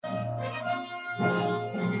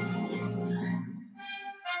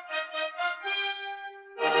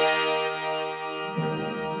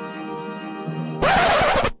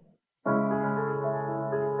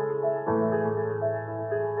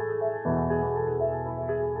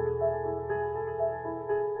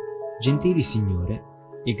Gentili signore,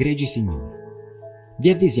 egregi signori, vi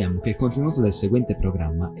avvisiamo che il contenuto del seguente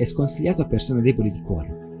programma è sconsigliato a persone deboli di cuore,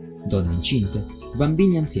 donne incinte,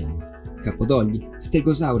 bambini anziani, capodogli,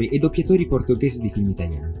 stegosauri e doppiatori portoghesi di film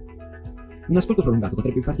italiani. Un ascolto prolungato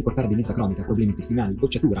potrebbe infatti portare a demenza cronica, problemi intestinali,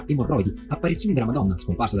 bocciatura, emorroidi, apparizioni della Madonna,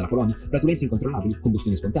 scomparsa dalla colonia, flatulenze incontrollabili,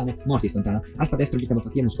 combustione spontanea, morte istantanea,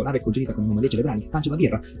 alfa-destro-licanopatia muscolare congenita con anomalie cerebrali, pancia da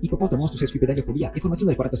birra, ipopoto sesquipedaliofobia e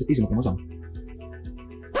formazione del 47° cromosoma.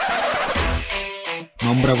 Ma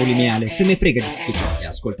un bravo lineale se ne frega di tutto ciò e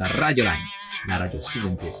ascolta Radio Line, la radio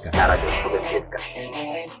studentesca. La radio studentesca.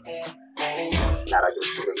 La radio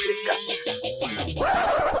studentesca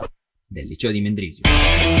del liceo di Mendrisio.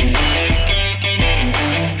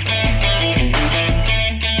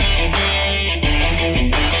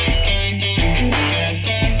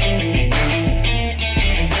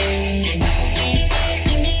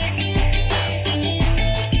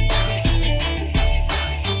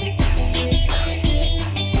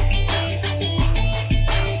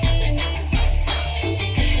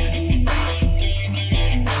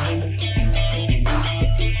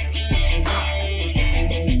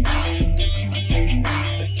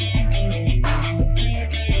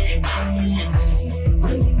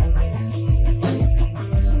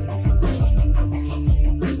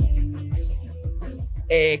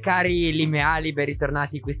 E cari limeali, ben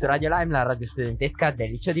ritornati qui su Radio Lime, la radio studentesca del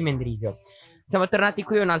liceo di Mendrisio. Siamo tornati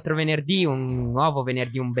qui un altro venerdì, un nuovo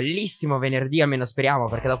venerdì, un bellissimo venerdì, almeno speriamo,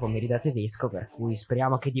 perché dopo mi ridà tedesco, per cui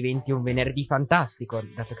speriamo che diventi un venerdì fantastico,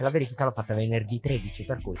 dato che la verifica l'ho fatta venerdì 13,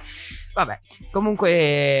 per cui vabbè.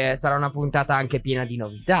 Comunque sarà una puntata anche piena di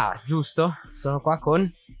novità, giusto? Sono qua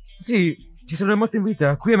con... Sì, ci sono molte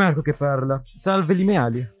novità, qui è Marco che parla. Salve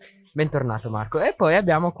limeali. Bentornato Marco. E poi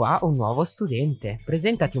abbiamo qua un nuovo studente.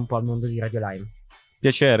 Presentati un po' al mondo di Radio Lime.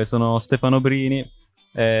 Piacere, sono Stefano Brini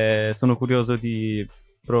e sono curioso di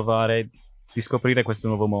provare, di scoprire questo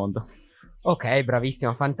nuovo mondo. Ok,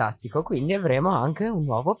 bravissimo, fantastico. Quindi avremo anche un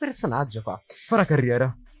nuovo personaggio qua. Farà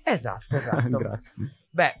carriera. Esatto. Grazie.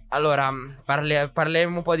 Beh, allora,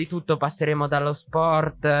 parleremo un po' di tutto. Passeremo dallo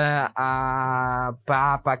sport a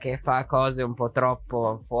Papa che fa cose un po'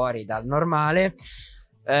 troppo fuori dal normale.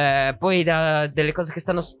 Poi delle cose che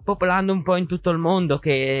stanno spopolando un po' in tutto il mondo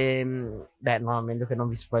che no, meglio che non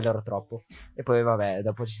vi spoilerò troppo. E poi vabbè,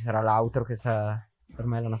 dopo ci sarà l'outro che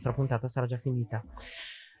ormai la nostra puntata sarà già finita.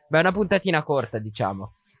 Beh, una puntatina corta,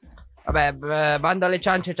 diciamo. Vabbè, bando alle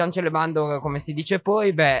ciance le bando, come si dice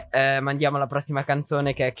poi. Mandiamo la prossima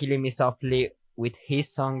canzone che è Killing Me Softly with His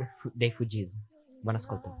Song dei Fugees. Buon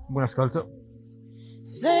ascolto. Buon ascolto.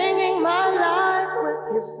 Singing my life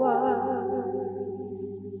with his words,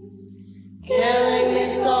 killing me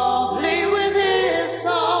softly with his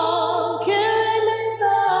song, killing me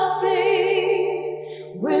softly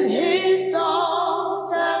with his song,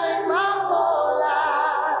 telling my whole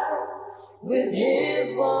life with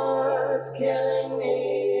his words, killing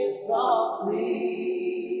me softly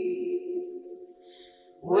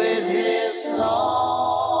with his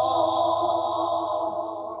song.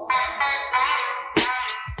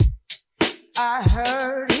 I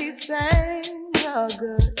heard he sang a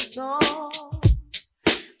good song,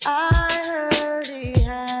 I heard he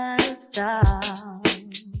had a style,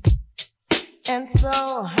 and so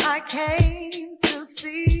I came to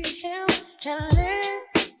see him and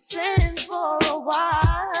listen for a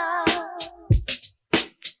while.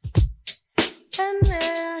 And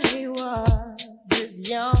there he was, this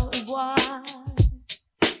young boy,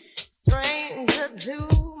 stranger to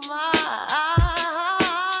my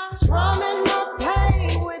eyes, strumming my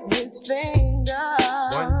pain with his fingers.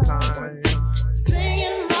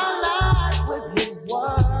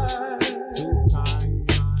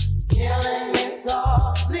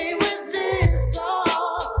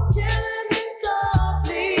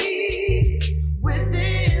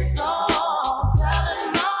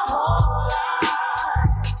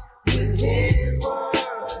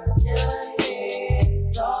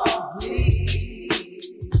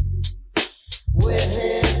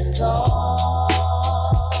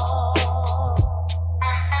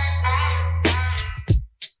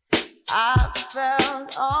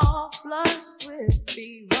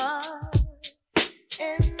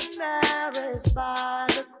 Embarrassed by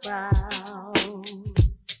the crowd,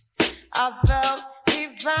 I felt he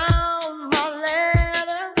found my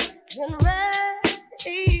letters and read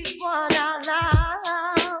each one out loud.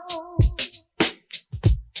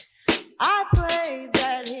 I prayed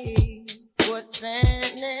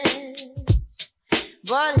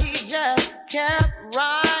but he just kept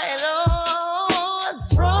right on,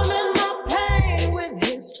 strumming my pain with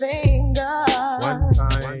his fingers. One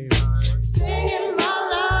time, Singing my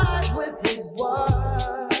life with his words.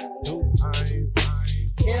 two times,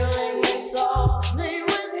 Killing me softly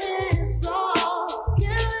with his song.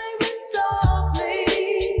 Killing me softly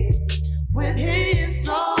with his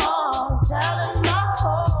song. Telling my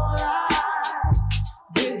whole life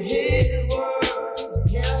with his words.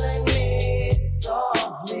 Killing me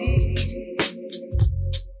softly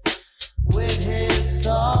with his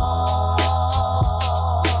song.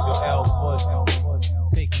 your elbows,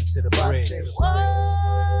 take you to the bridge.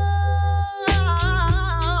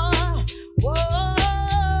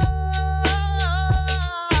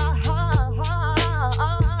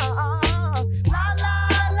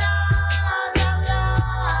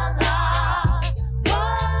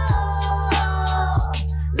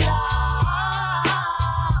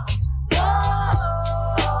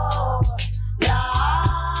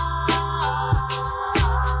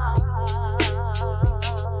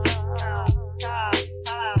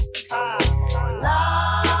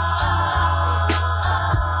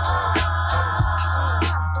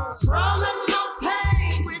 Strumming my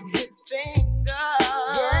pain with his fingers.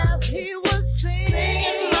 Yes, he was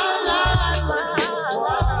singing my life with his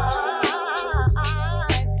words.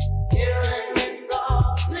 Killing me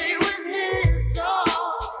softly with his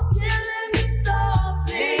song. Killing me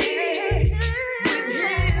softly with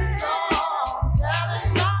his song.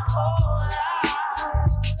 Telling my whole life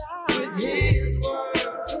with his words.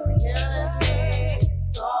 Killing me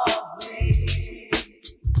softly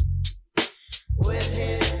with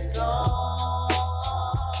his song.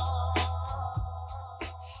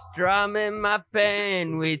 Drumming my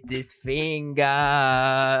pain with his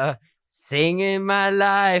finger, singing my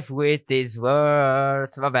life with his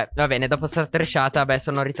words. Vabbè, va bene, dopo sta tresciata,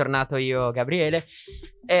 sono ritornato io, Gabriele.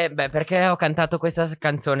 E perché ho cantato questa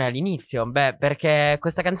canzone all'inizio? Perché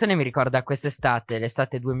questa canzone mi ricorda quest'estate,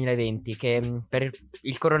 l'estate 2020, che per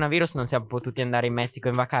il coronavirus non siamo potuti andare in Messico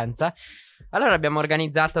in vacanza. Allora abbiamo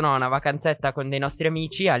organizzato una vacanzetta con dei nostri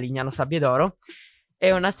amici a Lignano Sabbiadoro.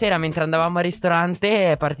 E una sera, mentre andavamo al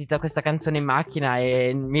ristorante, è partita questa canzone in macchina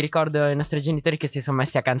e mi ricordo i nostri genitori che si sono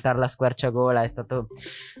messi a cantarla a squarciagola. È stato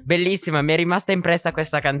bellissima, mi è rimasta impressa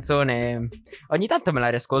questa canzone. Ogni tanto me la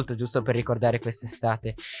riascolto giusto per ricordare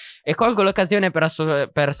quest'estate. E colgo l'occasione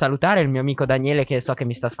per salutare il mio amico Daniele, che so che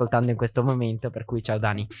mi sta ascoltando in questo momento, per cui ciao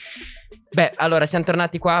Dani. Allora siamo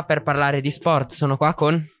tornati qua per parlare di sport. Sono qua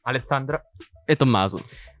con Alessandro. E Tommaso.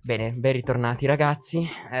 Bene, ben ritornati ragazzi.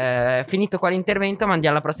 Finito qua l'intervento, ma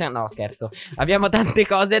andiamo alla prossima. No, scherzo. Abbiamo tante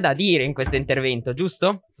cose da dire in questo intervento,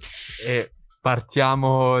 giusto? E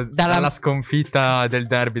partiamo dalla sconfitta del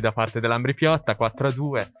derby da parte dell'Ambri Piotta,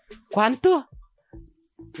 4-2. Quanto?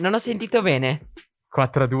 Non ho sentito bene.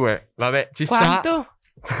 4-2, vabbè, ci sta. Quanto?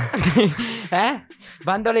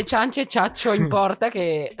 Bando le ciance, Ciaccio in porta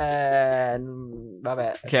che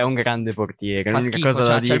vabbè, Che è un grande portiere. fa L'unica schifo, cosa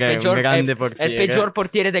da Ciaccio, dire è un grande è portiere. il peggior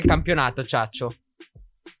portiere del campionato, Ciaccio.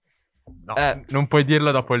 No, non puoi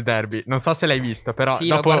dirlo dopo il derby. Non so se l'hai visto, però Sì,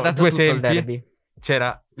 l'ho dopo guardato due tutto il tempi derby.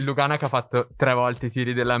 c'era Lugana che ha fatto 3 volte i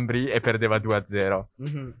tiri dell'Ambri e perdeva 2-0.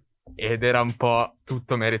 Mhm. Ed era un po'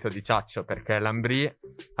 tutto merito di Ciaccio, perché l'Ambri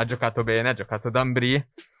ha giocato bene, ha giocato d'Ambri,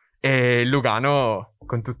 e Lugano,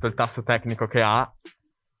 con tutto il tasso tecnico che ha,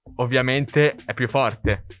 ovviamente è più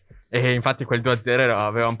forte. E infatti quel 2-0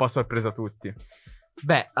 aveva un po' sorpreso tutti.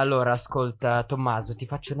 Allora ascolta Tommaso, ti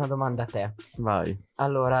faccio una domanda a te. Vai.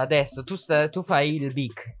 Allora adesso tu fai il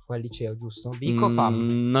BIC qua al liceo, giusto? BIC o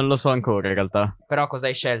FAM? Non lo so ancora in realtà. Però cosa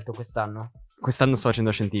hai scelto quest'anno? Quest'anno sto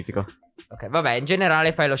facendo scientifico. Ok, vabbè, in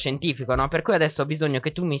generale fai lo scientifico, no? Per cui adesso ho bisogno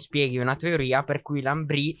che tu mi spieghi una teoria per cui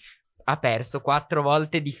l'Ambri ha perso 4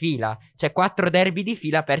 volte di fila. Cioè 4 derby di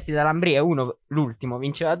fila persi dall'Ambri, e uno, l'ultimo,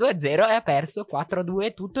 vinceva 2-0 e ha perso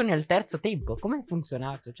 4-2 tutto nel terzo tempo. Come è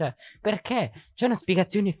funzionato? Cioè, perché? C'è una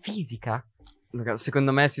spiegazione fisica?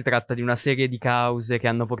 Secondo me si tratta di una serie di cause che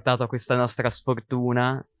hanno portato a questa nostra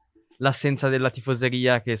sfortuna. L'assenza della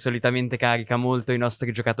tifoseria, che solitamente carica molto i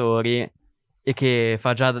nostri giocatori e che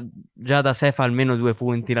fa già da sé fa almeno 2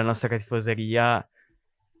 punti. La nostra tifoseria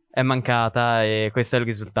è mancata e questo è il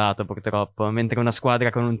risultato, purtroppo. Mentre una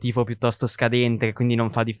squadra con un tifo piuttosto scadente, che quindi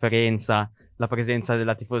non fa differenza la presenza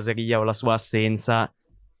della tifoseria o la sua assenza,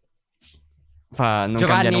 non Giovanni,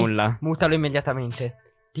 cambia nulla. mutalo immediatamente.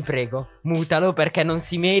 Ti prego, mutalo, perché non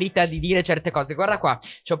si merita di dire certe cose. Guarda qua,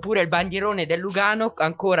 c'ho pure il bandierone del Lugano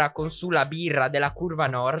ancora con sulla birra della curva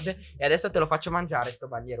nord, e adesso te lo faccio mangiare sto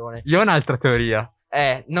bandierone. Io ho un'altra teoria.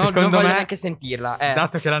 Non Secondo voglio me, neanche sentirla.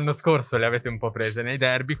 Dato che l'anno scorso le avete un po' prese nei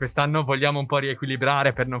derby, quest'anno vogliamo un po'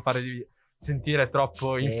 riequilibrare per non fare sentire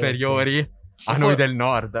troppo Sì, inferiori a O noi for- del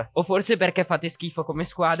nord. O forse perché fate schifo come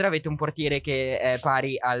squadra, avete un portiere che è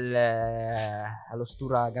pari allo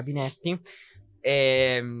Stura Gabinetti.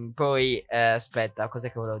 E poi, aspetta,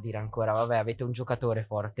 cos'è che volevo dire ancora? Vabbè, avete un giocatore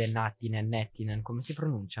forte, Nettinen, come si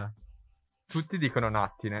pronuncia? Tutti dicono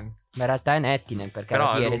Nattinen, Ma in realtà è Nettinen, perché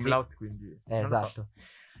però la dieresi... l'umlaut, quindi... non lo so. Esatto.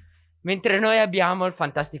 Mentre noi abbiamo il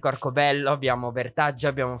fantastico Arcobello, abbiamo Bertaggia,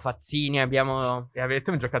 abbiamo Fazzini, abbiamo... E avete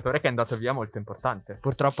un giocatore che è andato via molto importante.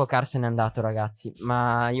 Purtroppo Carsen è andato, ragazzi.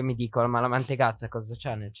 Ma io mi dico, ma la Mantegazza cosa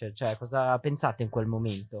c'è? Cioè, cosa pensate in quel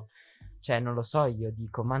momento? Cioè, non lo so, io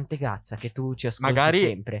dico, Mantegazza, che tu ci ascolti Magari-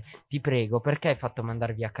 sempre. Ti prego, perché hai fatto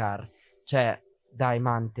mandare via Car? Cioè, dai,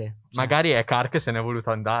 Mante. Cioè, Magari è Carr che se n'è voluto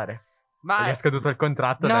andare. Ma Gli è scaduto il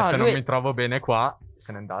contratto, No, ha detto lui- non mi trovo bene qua,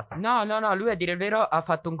 se n'è andato. No, lui a dire il vero ha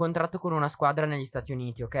fatto un contratto con una squadra negli Stati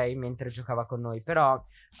Uniti, ok? Mentre giocava con noi. Però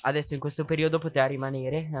adesso in questo periodo poteva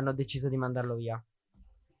rimanere e hanno deciso di mandarlo via.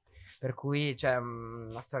 Per cui c'è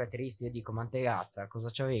una storia triste. Io dico, Mantegazza, cosa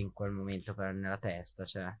c'avevi in quel momento nella testa?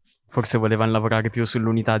 Cioè, Forse volevano lavorare più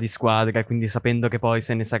sull'unità di squadra, quindi sapendo che poi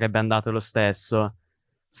se ne sarebbe andato lo stesso,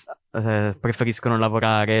 preferiscono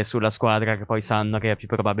lavorare sulla squadra che poi sanno che è più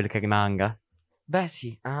probabile che rimanga. beh,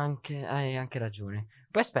 sì, hai anche ragione.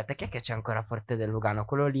 Poi aspetta, chi è che c'è ancora forte del Lugano?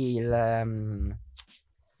 Quello lì, non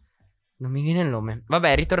mi viene il nome.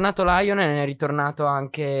 Vabbè, è ritornato Lion e è ritornato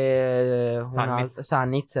anche un Sannitz. altro.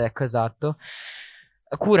 Sannitz, ecco, esatto.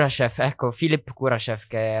 Kurashev, ecco, Filip Kurashev,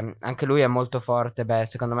 che anche lui è molto forte. Beh,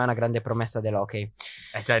 secondo me è una grande promessa dell'hockey.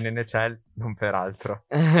 È già in NHL, non per altro.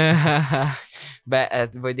 Beh,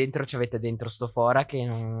 voi dentro ci avete dentro sto Fora che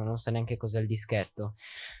non sa neanche cos'è il dischetto.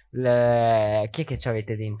 Chi è che ci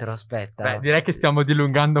avete dentro? Aspetta. Beh, direi che stiamo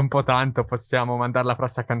dilungando un po' tanto, possiamo mandare la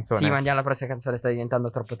prossima canzone. Sì, mandiamo la prossima canzone, sta diventando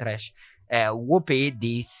troppo trash. È Whoopi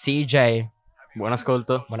di CJ. Buon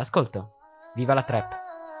ascolto. Buon ascolto. Viva la trap.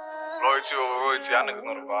 Loyalty over royalty, y'all niggas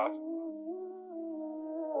know the vibe.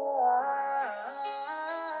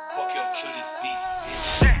 Fuck your kill this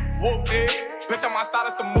beat. Whoop it, bitch, I'm outside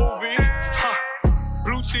of some movie.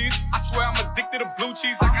 Blue cheese, I swear I'm addicted to blue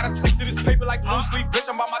cheese. I gotta stick to this paper like blue sleep. Bitch,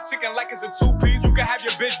 I'm about my chicken like it's a two-piece. You can have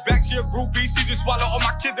your bitch back, she a groupie. She just swallow all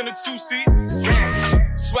my kids in a two-seat.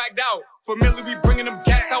 Swagged out, familiar, we bringing them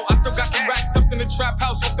gas out. I still got some racks stuffed in the trap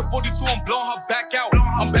house. Off the 42, I'm blowing her back out.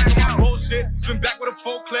 I'm back on my bullshit, spin back with a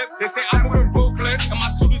full clip. They say I'm moving ruthless, and my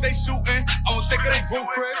shooters they shooting. I won't shake of they roof,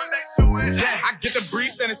 Chris. I get the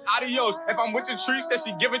breeze, then it's adios. If I'm with your trees, then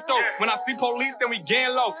she give it though. When I see police, then we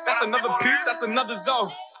gang low. That's another piece, that's another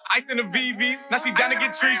zone. Ice in the VVs, now she down to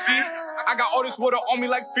get treachy. I got all this water on me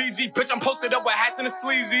like Fiji. Bitch, I'm posted up with hats and the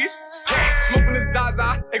sleazies. Smoking the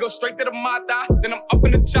Zaza, they go straight to the Mata. Then I'm up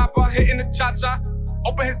in the chopper, hitting the cha-cha.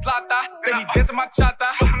 Open his lata, then he dancing my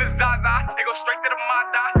chata. Open the Zaza, they go straight to the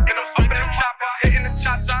Mata. Then I'm up in the chopper, hitting the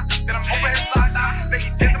cha-cha. Then I'm open his lata, then he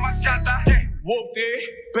dancing my chata. Whooped it,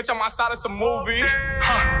 bitch, I'm outside of some movie.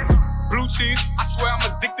 Blue cheese, I swear I'm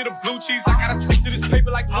addicted to blue cheese. I gotta stick to this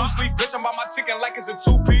paper like blue sleep. Bitch, I'm about my chicken like it's a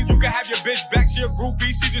two-piece. You can have your bitch back, she a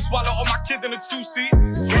groupie. She just swallow all my kids in a two-seat.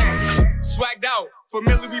 Swagged out,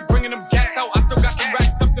 familiar, we bringing them gas out. I still got some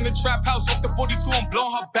racks stuffed in the trap house. Off the 42, I'm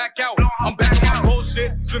blowing her back out. I'm back on my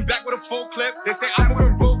bullshit, spin back with a full clip. They say I'm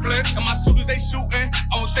moving ruthless, and my shooters they shooting.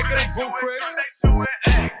 I won't shake of they roof, Chris.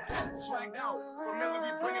 Swagged out, familiar,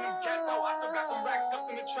 we bringing them gas out. I still got some racks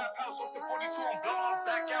stuffed in the trap house. Off the 42, I'm blowing her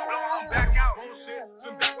back out. I'm back out, bullshit,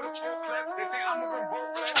 spin back with a full clip. They say I'm moving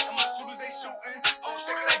ruthless, and my shooters they shooting. I won't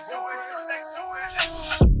shake of they roof,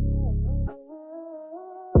 Chris.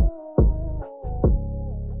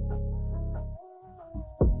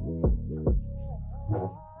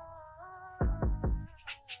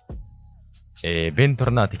 E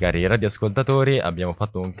bentornati cari radioascoltatori, abbiamo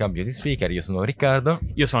fatto un cambio di speaker, io sono Riccardo.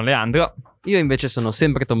 Io sono Leandro. Io invece sono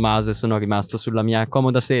sempre Tommaso e sono rimasto sulla mia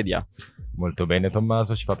comoda sedia. Molto bene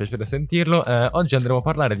Tommaso, ci fa piacere sentirlo. Oggi andremo a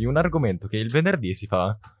parlare di un argomento che il venerdì si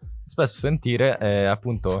fa spesso sentire,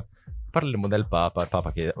 appunto parleremo del Papa, il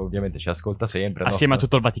Papa che ovviamente ci ascolta sempre. Assieme a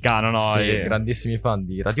tutto il Vaticano, no? Sì, E- grandissimi fan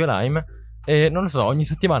di Radio Lime. E non lo so, ogni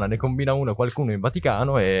settimana ne combina qualcuno in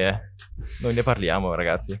Vaticano e noi ne parliamo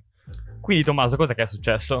ragazzi. Quindi Tommaso, cosa che è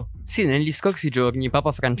successo? Sì, negli scorsi giorni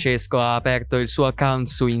Papa Francesco ha aperto il suo account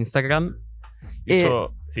su Instagram e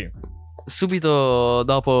Sì. subito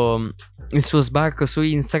dopo il suo sbarco su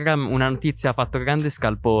Instagram una notizia ha fatto grande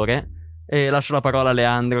scalpore e lascio la parola a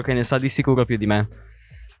Leandro che ne sa di sicuro più di me.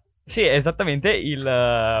 Sì, esattamente, il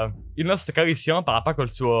nostro carissimo Papa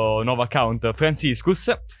col suo nuovo account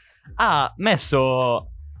Franciscus ha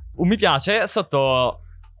messo un mi piace sotto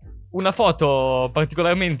una foto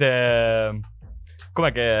particolarmente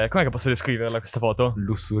com'è che posso descriverla questa foto?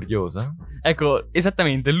 Lussuriosa? Ecco,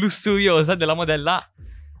 esattamente, lussuriosa della modella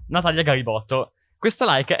Natalia Garibotto. Questo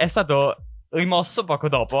like è stato rimosso poco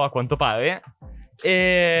dopo, a quanto pare,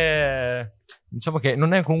 e Diciamo che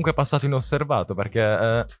non è comunque passato inosservato, perché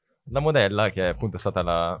la modella, che appunto è stata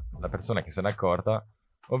la persona che se n'è accorta,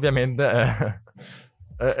 ovviamente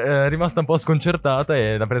è rimasta un po' sconcertata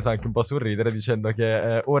e l'ha presa anche un po' sul ridere, dicendo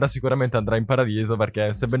che ora sicuramente andrà in paradiso,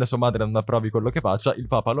 perché sebbene sua madre non approvi quello che faccia, il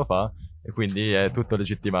Papa lo fa e quindi è tutto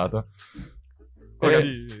legittimato.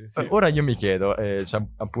 Ora io mi chiedo, c'è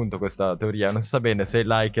appunto questa teoria, non si sa bene se il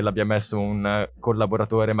like l'abbia messo un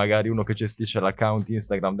collaboratore, magari uno che gestisce l'account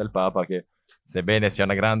Instagram del Papa, che sebbene sia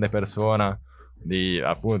una grande persona di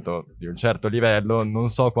un certo livello, non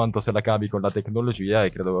so quanto se la cavi con la tecnologia,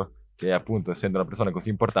 e credo che appunto, essendo una persona così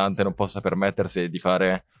importante, non possa permettersi di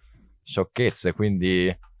fare sciocchezze,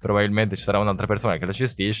 quindi probabilmente ci sarà un'altra persona che la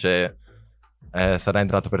gestisce, sarà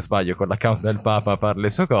entrato per sbaglio con l'account del Papa a fare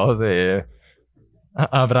le sue cose e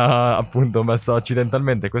avrà appunto messo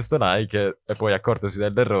accidentalmente questo like e poi, accortosi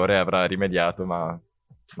dell'errore, avrà rimediato, ma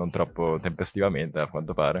non troppo tempestivamente a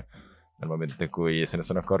quanto pare, nel momento in cui se ne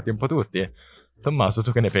sono accorti un po' tutti. Tommaso,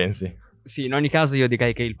 tu che ne pensi? Sì, in ogni caso io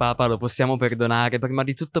direi che il Papa lo possiamo perdonare, prima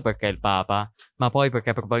di tutto perché è il Papa, ma poi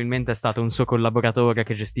perché probabilmente è stato un suo collaboratore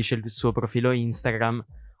che gestisce il suo profilo Instagram,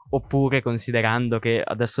 oppure considerando che,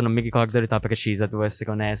 adesso non mi ricordo l'età precisa, devo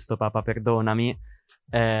essere onesto, Papa perdonami,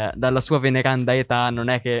 dalla sua veneranda età non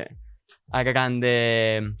è che ha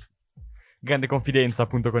grande confidenza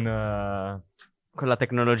appunto con la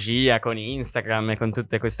tecnologia, con Instagram e con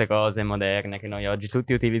tutte queste cose moderne che noi oggi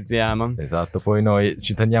tutti utilizziamo. Esatto, poi noi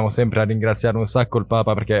ci teniamo sempre a ringraziare un sacco il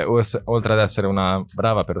Papa, perché oltre ad essere una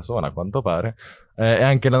brava persona, a quanto pare, è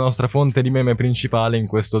anche la nostra fonte di meme principale in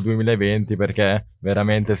questo 2020, perché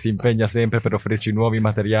veramente si impegna sempre per offrirci nuovi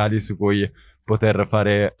materiali su cui poter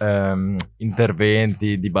fare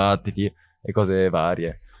interventi, dibattiti e cose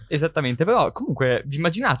varie. Esattamente, però comunque vi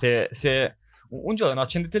immaginate se un giorno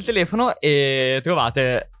accendete il telefono e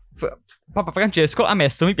trovate Papa Francesco ha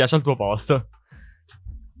messo mi piace al tuo post?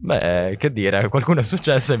 Beh, che dire, qualcuno è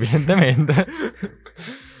successo evidentemente.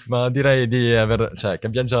 Ma direi che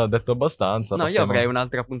abbiamo già detto abbastanza. No, io avrei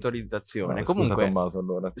un'altra puntualizzazione. No, comunque, scusa, Tommaso,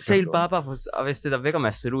 allora, se il Papa avesse davvero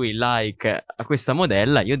messo lui il like a questa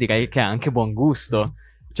modella, io direi che ha anche buon gusto.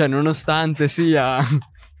 Cioè, nonostante sia...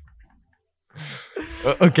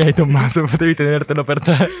 Ok, Tommaso, potevi tenertelo per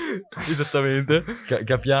te. Esattamente.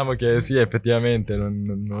 Capiamo che sì, effettivamente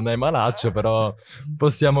non è malaccio, però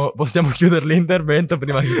possiamo chiudere l'intervento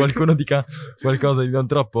prima che qualcuno dica qualcosa di non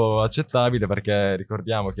troppo accettabile, perché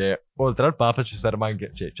ricordiamo che oltre al Papa ci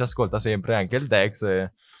ascolta sempre anche il Dex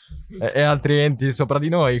e altri enti sopra di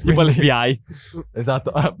noi, tipo l'FBI.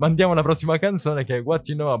 Esatto. Mandiamo la prossima canzone, che è What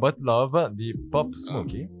You Know About Love di Pop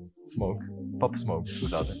Smoke,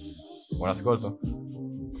 scusate. Buon ascolto.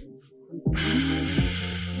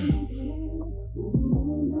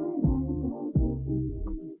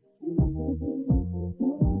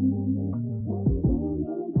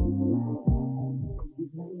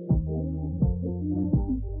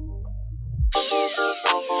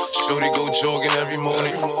 Shorty go jogging every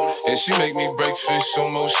morning, and she make me breakfast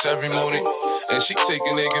almost every morning. And she take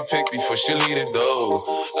a nigga pic before she leave the door.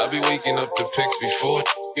 I be waking up the pics before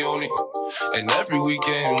on it. And every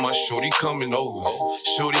weekend my shorty coming over.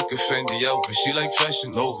 Shorty can Fendi out, but she like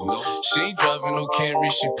Fashion Nova. She ain't driving no Camry,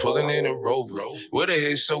 she pulling in a Rover. With her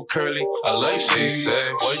hair so curly, I like she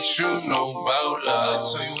said, what you know about love? I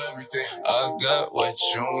tell you everything. I got what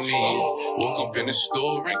you need. Woke up in the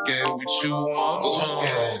store again with you on. Go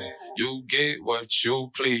get it. You get what you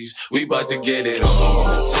please. We bout to get it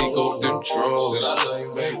on. Take off them drawers.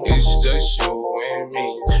 It's just you and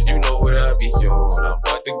me. You know what I be on. I'm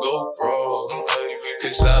about to go wrong.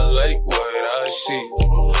 Cause I like what I see.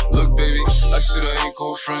 Look, baby, I said I ain't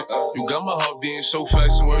gon' front. You got my heart beating so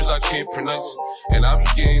fast, some words I can't pronounce. And I be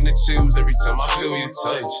getting the chills every time I feel your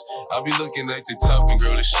touch. I be looking at the top, and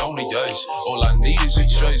girl, it's only ice. All I need is a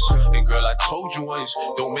choice. And girl, I told you once,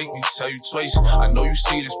 don't make me tell you twice. I know you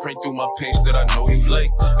see this print through my pants that I know you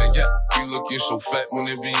like. And yeah, you looking so fat when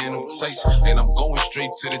it be in them tights. And I'm going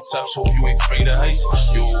straight to the top, so you ain't afraid of heights.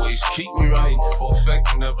 You always keep me right, for a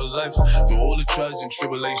fact you never left. Through all the trials and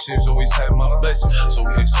tribulations, always had my best. So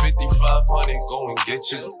here's 5,500, go and get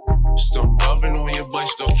you. Still rubbing on your butt,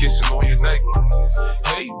 still kissing on your neck.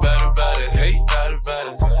 Hey, better, hey,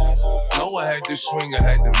 better. Know I had to swing, I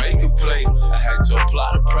had to make a play. I had to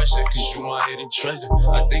apply the pressure, cause you my hidden treasure.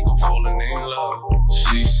 I think I'm falling in love.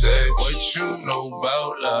 She said, what you know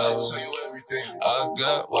about love? I tell you everything. I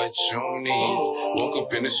got what you need. Woke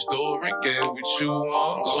up in the store and get what you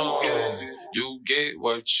want. Go get it. You get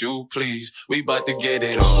what you please. We bout to get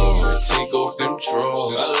it on. Take off them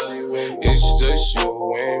drawers. It's just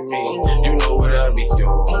you and me. You know what I be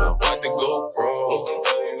on. I'm about to go wrong.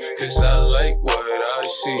 Cause I like what I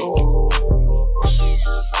see.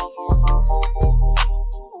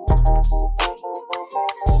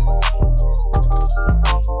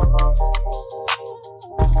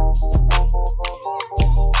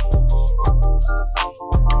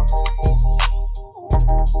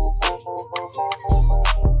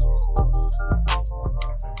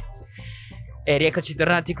 E rieccoci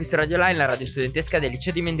tornati qui su Radio Line, la radio studentesca del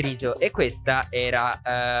liceo di Mendrisio. E questa era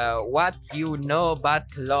What You Know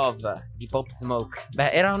But Love di Pop Smoke.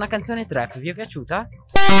 Beh, era una canzone trap, vi è piaciuta?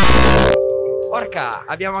 Porca,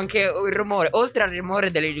 abbiamo anche il rumore, oltre al rumore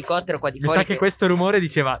dell'elicottero qua di Mi fuori. sa che questo rumore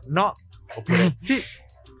diceva no, oppure sì.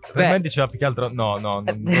 Per me diceva più che altro no, non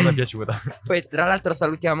mi è piaciuta. Poi tra l'altro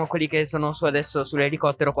salutiamo quelli che sono su adesso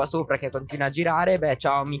sull'elicottero qua sopra che continua a girare. Beh,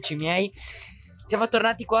 ciao amici miei. Siamo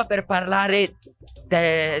tornati qua per parlare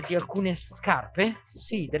di alcune scarpe.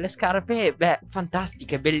 Sì, delle scarpe, beh,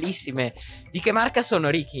 fantastiche, bellissime. Di che marca sono,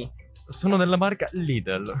 Ricky? Sono della marca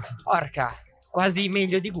Lidl. Porca, quasi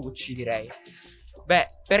meglio di Gucci, direi. Beh,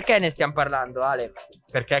 perché ne stiamo parlando, Ale?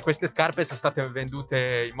 Perché queste scarpe sono state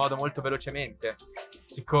vendute in modo molto velocemente.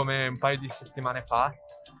 Siccome un paio di settimane fa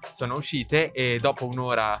sono uscite e dopo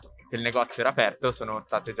un'ora che il negozio era aperto sono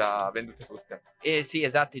state già vendute tutte. Sì,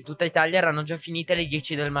 esatto, in tutta Italia erano già finite alle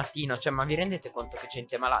 10 del mattino. Cioè, ma vi rendete conto che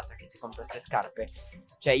gente malata che si compra queste scarpe?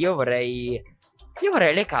 Cioè, io vorrei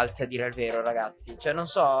le calze, a dire il vero, ragazzi. Cioè, non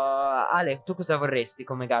so, Ale, tu cosa vorresti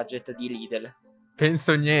come gadget di Lidl?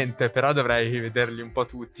 Penso niente, però dovrei vederli un po'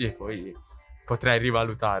 tutti e poi potrei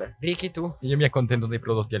rivalutare. Ricky, tu? Io mi accontento dei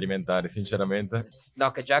prodotti alimentari, sinceramente.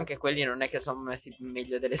 No, che già anche quelli non è che sono messi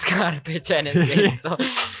meglio delle scarpe, cioè nel Sì. senso...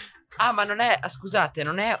 Ah, ma non è, scusate,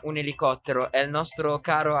 non è un elicottero, è il nostro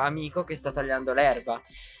caro amico che sta tagliando l'erba.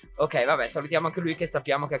 Ok, vabbè, salutiamo anche lui che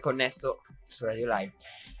sappiamo che è connesso su Radio Live.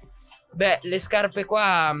 Beh, le scarpe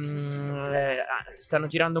qua stanno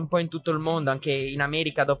girando un po' in tutto il mondo, anche in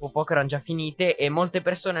America dopo poco erano già finite e molte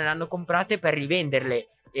persone le hanno comprate per rivenderle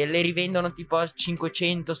e le rivendono tipo a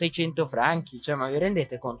 500-600 franchi. Cioè, ma vi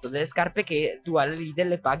rendete conto? Delle scarpe che tu al Lidl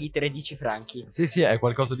le paghi 13 franchi. Sì, è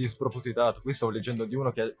qualcosa di spropositato. Qui stavo leggendo di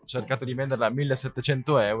uno che ha cercato di venderla a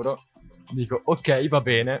 1700 euro. Dico, ok, va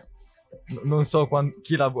bene. Non so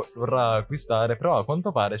chi la vorrà acquistare, però a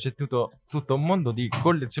quanto pare c'è tutto un mondo di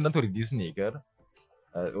collezionatori di sneaker.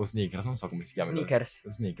 O sneakers, non so come si chiamano.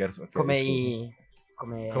 Sneakers, ok. Come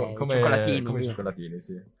scusa. i cioccolatini. Come i cioccolatini,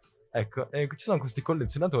 sì. Ecco, ci sono questi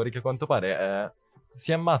collezionatori che a quanto pare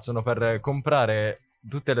si ammazzano per comprare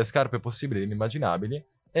tutte le scarpe possibili ed immaginabili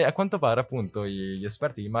e a quanto pare appunto gli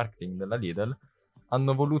esperti di marketing della Lidl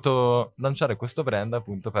hanno voluto lanciare questo brand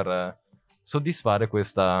appunto per soddisfare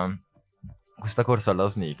questa corsa alla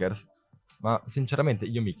sneakers. Ma sinceramente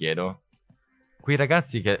io mi chiedo, quei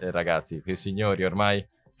quei signori ormai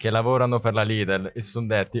che lavorano per la Lidl e si sono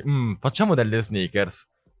detti facciamo delle sneakers,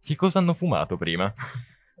 che cosa hanno fumato prima?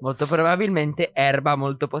 Molto probabilmente erba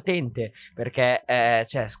molto potente, perché,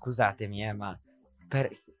 cioè, scusatemi, ma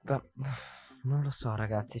non lo so,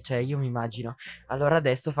 ragazzi, cioè, io mi immagino. Allora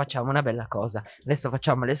adesso facciamo una bella cosa. Adesso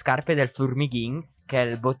facciamo le scarpe del Formighin, che è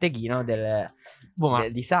il botteghino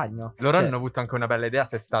di Sagno. Loro Cioè, hanno avuto anche una bella idea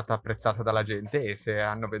se è stata apprezzata dalla gente e se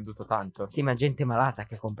hanno venduto tanto. sì, ma gente malata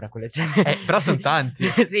che compra quelle Però sono tanti.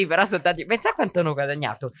 Sì, però sono tanti. Pensa quanto hanno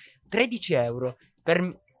guadagnato. 13 euro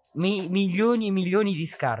per milioni e milioni di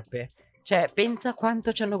scarpe. Cioè, pensa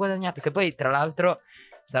quanto ci hanno guadagnato. Che poi, tra l'altro,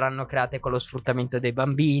 saranno create con lo sfruttamento dei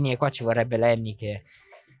bambini. E qua ci vorrebbe Lenny che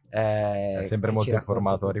è sempre che molto ci racconta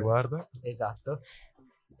informato a tutto. riguardo. Esatto.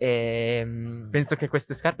 Penso che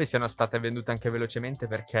queste scarpe siano state vendute anche velocemente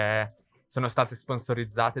perché sono state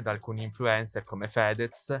sponsorizzate da alcuni influencer come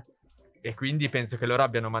Fedez e quindi penso che loro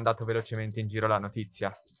abbiano mandato velocemente in giro la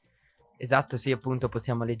notizia. Esatto, sì, appunto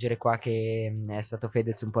possiamo leggere qua che è stato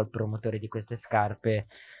Fedez un po' il promotore di queste scarpe.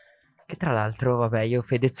 Che tra l'altro, vabbè, io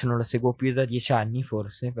Fedez non lo seguo più da 10 anni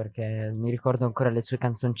forse, perché mi ricordo ancora le sue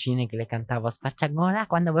canzoncine che le cantavo a sfacciagola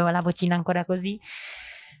quando avevo la vocina ancora così.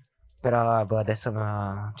 Però adesso ho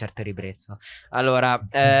un certo ribrezzo. Allora,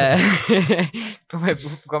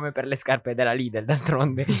 come per le scarpe della Lidl,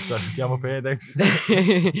 d'altronde. Salutiamo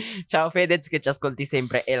Fedex. Ciao Fedez che ci ascolti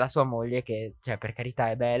sempre e la sua moglie che, cioè, per carità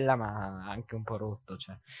è bella ma anche un po' rotto,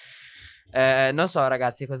 cioè. Non so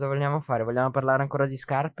ragazzi cosa vogliamo fare, vogliamo parlare ancora di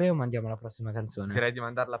scarpe o mandiamo la prossima canzone? Direi di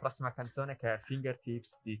mandare la prossima canzone che è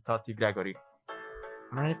Fingertips di Toti Gregory.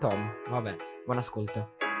 Non è Tom, vabbè, buon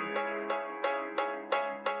ascolto.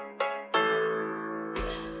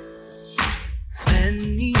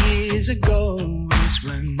 years ago is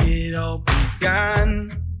when it all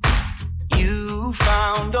began. You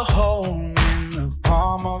found a home in the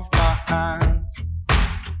palm of my hands.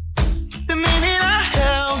 The minute I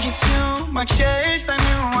held you to my chest, I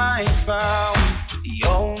knew I found the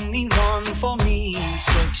only one for me.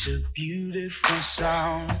 Such a beautiful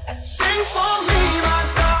sound. Sing for me, my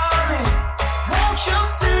darling. Won't you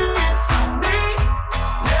sing it for me?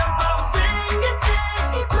 Let my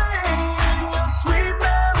fingertips keep playing your sweet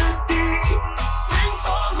melody. Sing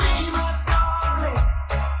for me, my darling.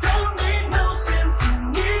 Don't need no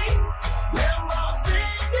symphony. Let my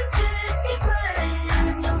fingertips keep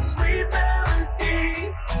playing your sweet melody.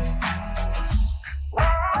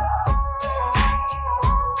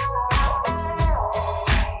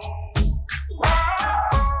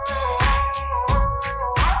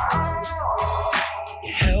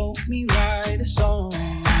 You help me write a song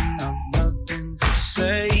when I've nothing to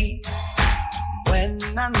say. When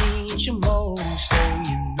I need you most, oh,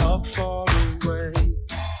 you're not far away.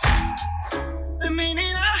 The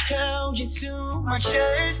minute I held you to my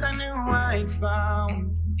chest, I knew I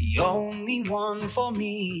found the only one for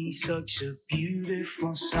me. Such a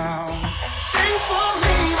beautiful sound. Sing for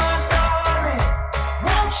me, my darling.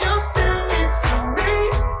 Won't you sing it for me?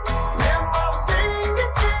 Let my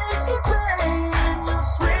fingertips keep playing your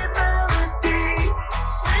sweet melody.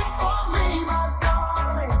 Sing for me, my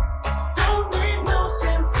darling. Don't need no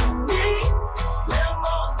symphony. Let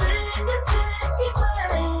my fingertips keep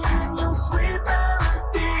playing your sweet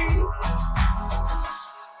melody.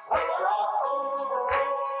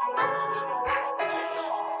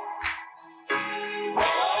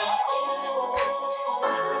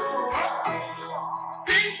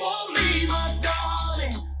 Sing for me, my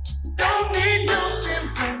darling. Don't need no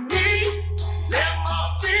symphony. Let my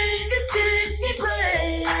fingertips keep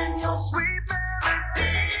playing your sweet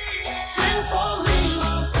melody. Sing for me,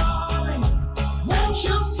 my darling. Won't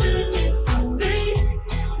you sing it for me?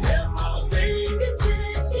 Let my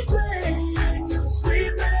fingertips keep playing your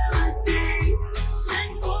sweet melody.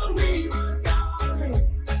 Sing for me, my darling.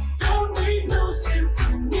 Don't need no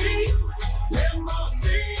symphony. Let my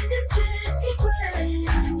fingertips keep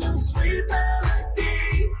playing your sweet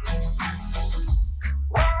melody.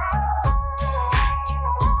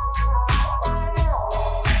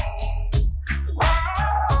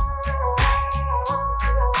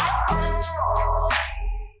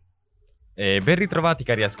 E ben ritrovati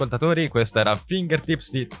cari ascoltatori, questo era Fingertips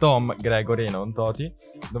di Tom Gregory, non Toti.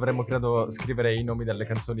 Dovremmo credo scrivere i nomi delle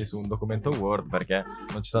canzoni su un documento Word perché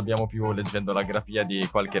non ci sappiamo più leggendo la grafia di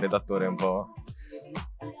qualche redattore un po'...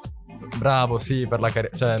 Bravo, sì, per la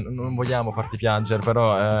cioè non vogliamo farti piangere,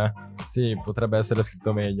 però sì, potrebbe essere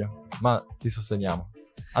scritto meglio, ma ti sosteniamo.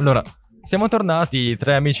 Allora, siamo tornati,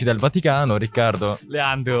 tre amici del Vaticano, Riccardo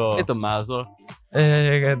Leandro E Tommaso.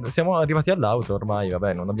 siamo arrivati all'auto ormai,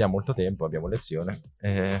 vabbè, non abbiamo molto tempo, abbiamo lezione.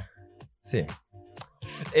 Sì.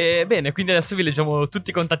 Bene, quindi adesso vi leggiamo tutti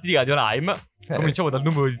i contatti di Radio Lime. Cominciamo dal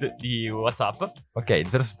numero di WhatsApp. Ok,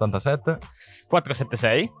 077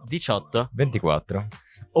 476 18 24.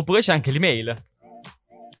 Oppure c'è anche l'email.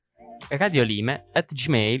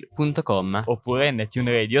 radiolime@gmail.com. Oppure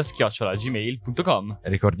nettuneradio@gmail.com.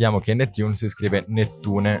 Ricordiamo che Nettune si scrive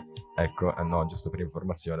Nettune. Ecco, no, giusto per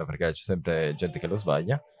informazione, perché c'è sempre gente che lo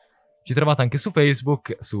sbaglia. Ci trovate anche su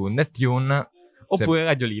Facebook, su Nettune. Oppure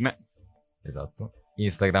Radio Lime. Esatto.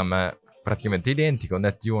 Instagram è praticamente identico,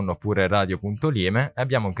 Nettune oppure radio.lime. E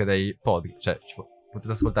abbiamo anche dei podcast, cioè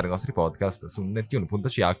potete ascoltare i nostri podcast su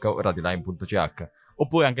nettune.ch o radiolime.ch.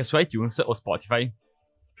 Oppure anche su iTunes o Spotify.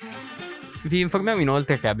 Vi informiamo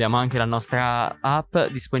inoltre che abbiamo anche la nostra app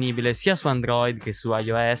disponibile sia su Android che su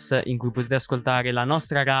iOS, in cui potete ascoltare la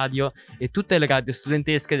nostra radio e tutte le radio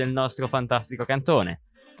studentesche del nostro fantastico cantone.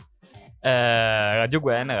 Radio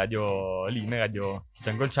Gwen, Radio Lime, Radio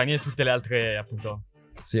Giangolciani e tutte le altre, appunto.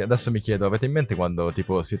 Sì, adesso mi chiedo, avete in mente quando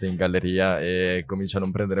tipo siete in galleria e comincia a non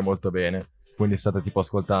prendere molto bene? Quindi state tipo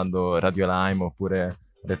ascoltando Radio Lime oppure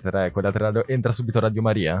Rete 3, quelle altre radio, entra subito Radio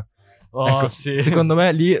Maria? Oh, ecco, sì. Secondo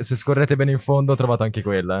me lì, se scorrete bene in fondo, trovate anche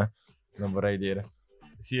quella, non vorrei dire.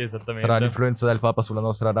 Sì, esattamente. Sarà l'influenza del Papa sulla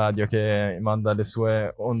nostra radio che manda le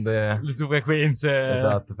sue onde... Le sue frequenze.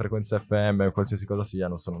 Esatto, frequenze FM o qualsiasi cosa sia,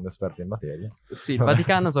 non sono un esperto in materia. Sì, il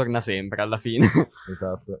Vaticano torna sempre alla fine.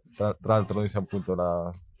 Esatto, tra l'altro noi siamo appunto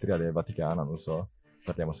la triade vaticana, non so,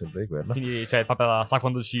 parliamo sempre di quello. Quindi, cioè, il Papa sa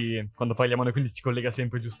quando parliamo noi, quindi si collega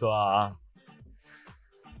sempre giusto a...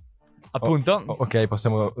 Appunto. Ok,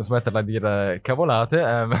 possiamo smetterla di dire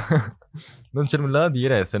cavolate. Non c'è nulla da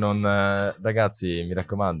dire se non... ragazzi, mi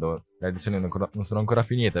raccomando, le lezioni non sono ancora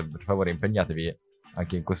finite. Per favore, impegnatevi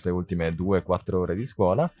anche in queste ultime 2-4 ore di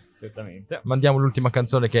scuola. Certamente. Mandiamo l'ultima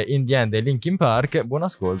canzone che è In the End dei Linkin Park. Buon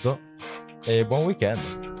ascolto e buon weekend.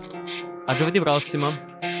 A giovedì prossimo.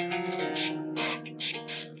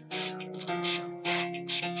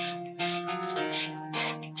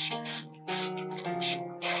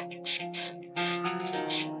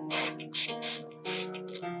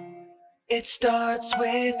 It starts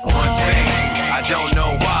with one thing, I don't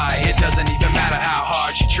know why. It doesn't even matter how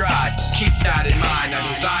hard you tried. Keep that in mind. I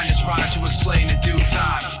designed this rhyme to explain in due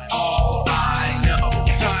time. All I know,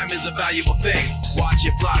 time is a valuable thing. Watch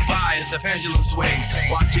it fly by as the pendulum swings.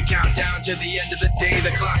 Watch it count down to the end of the day.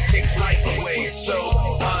 The clock takes life away. It's so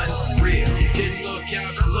unreal. Didn't look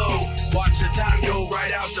out below. Watch the time go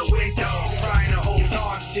right out the window. Trying to hold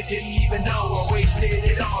on to didn't even know I wasted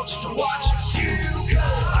it all just to watch you go.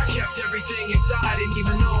 I kept everything inside, and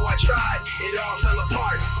even though I tried, it all fell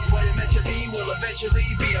apart. What it meant to be will eventually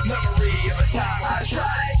be a memory of a time I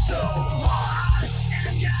tried so hard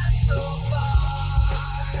and got so far.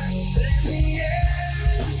 But in the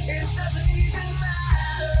end, it doesn't even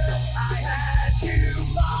matter. I had to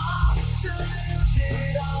fall to lose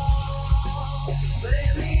it all. But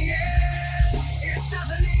in the end, it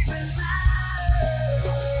doesn't even matter.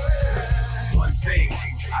 One thing,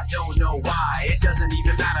 I don't know why. It doesn't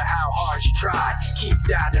even matter how hard you tried. Keep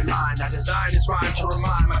that in mind. I designed this rhyme to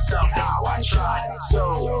remind myself how I tried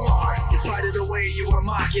so hard. In spite of the way you were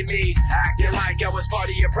mocking me, acting like I was part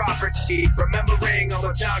of your property. Remembering all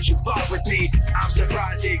the times you fought with me, I'm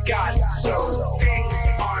surprised it got so. Things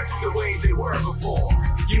aren't the way they were before.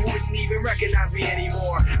 You wouldn't even recognize me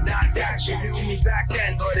anymore. Not that you knew me back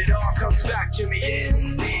then, but it all comes back to me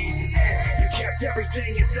in the end. You kept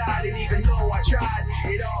everything inside, and even though I tried,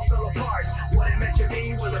 it all fell apart. What it meant to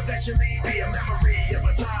me will eventually be a memory of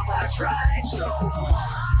a time when I tried so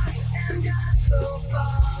hard and got so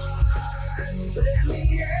far. But in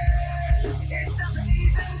the end, it doesn't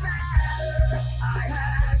even matter. I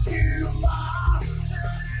had to fall to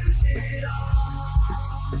lose it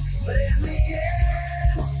all. But in the end,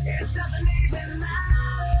 it doesn't even matter.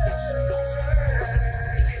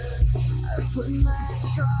 I put my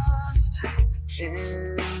trust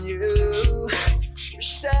in you,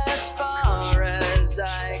 just as far as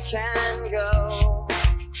I can go.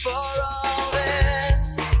 For all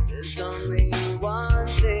this, there's only one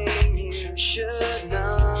thing you should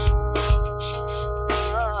know.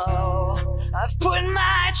 I've put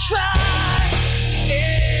my trust